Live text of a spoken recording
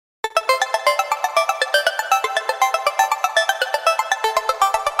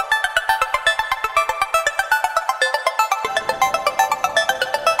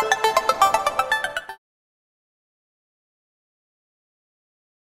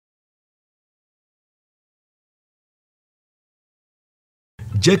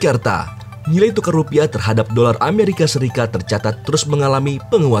Jakarta, nilai tukar rupiah terhadap dolar Amerika Serikat tercatat terus mengalami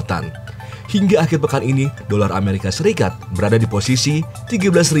penguatan. Hingga akhir pekan ini, dolar Amerika Serikat berada di posisi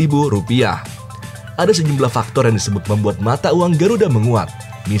Rp13.000. Ada sejumlah faktor yang disebut membuat mata uang Garuda menguat.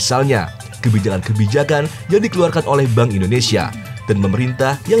 Misalnya, kebijakan-kebijakan yang dikeluarkan oleh Bank Indonesia dan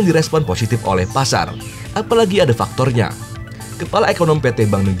pemerintah yang direspon positif oleh pasar. Apalagi ada faktornya. Kepala Ekonom PT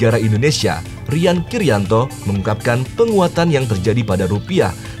Bank Negara Indonesia, Rian Kiryanto, mengungkapkan penguatan yang terjadi pada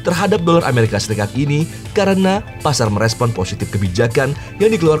rupiah terhadap dolar Amerika Serikat ini karena pasar merespon positif kebijakan yang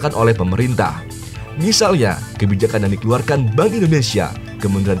dikeluarkan oleh pemerintah. Misalnya, kebijakan yang dikeluarkan Bank Indonesia,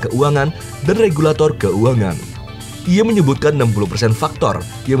 Kementerian Keuangan, dan regulator keuangan. Ia menyebutkan 60% faktor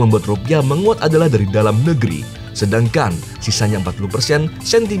yang membuat rupiah menguat adalah dari dalam negeri, sedangkan sisanya 40%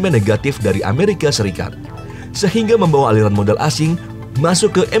 sentimen negatif dari Amerika Serikat. Sehingga membawa aliran modal asing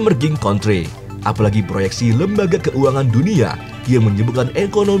masuk ke emerging country. Apalagi proyeksi Lembaga Keuangan Dunia yang menyebutkan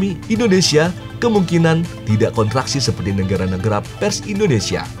ekonomi Indonesia kemungkinan tidak kontraksi seperti negara-negara pers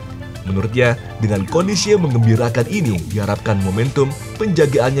Indonesia. Menurutnya, dengan kondisi yang menggembirakan ini, diharapkan momentum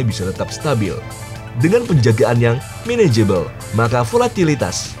penjagaannya bisa tetap stabil. Dengan penjagaan yang manageable, maka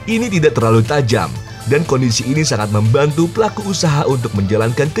volatilitas ini tidak terlalu tajam, dan kondisi ini sangat membantu pelaku usaha untuk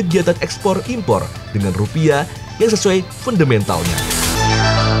menjalankan kegiatan ekspor-impor dengan rupiah yang sesuai fundamentalnya.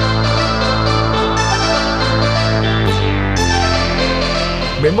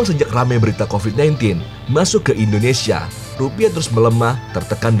 Memang sejak ramai berita COVID-19 masuk ke Indonesia, rupiah terus melemah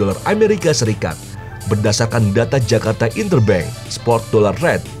tertekan dolar Amerika Serikat. Berdasarkan data Jakarta Interbank Spot Dollar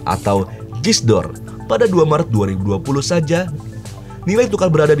Rate atau JISDOR, pada 2 Maret 2020 saja, nilai tukar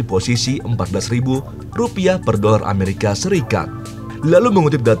berada di posisi Rp14.000 per dolar Amerika Serikat. Lalu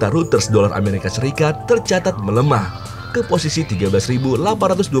mengutip data Reuters, dolar Amerika Serikat tercatat melemah ke posisi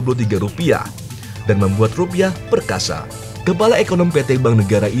Rp13.823 dan membuat rupiah perkasa. Kepala Ekonom PT Bank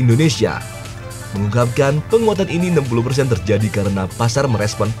Negara Indonesia mengungkapkan penguatan ini 60% terjadi karena pasar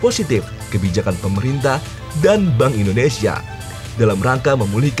merespon positif kebijakan pemerintah dan Bank Indonesia dalam rangka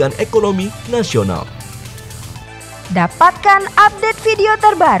memulihkan ekonomi nasional. Dapatkan update video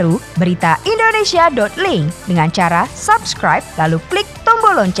terbaru Berita Indonesia.link dengan cara subscribe lalu klik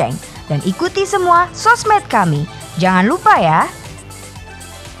tombol lonceng dan ikuti semua sosmed kami. Jangan lupa ya.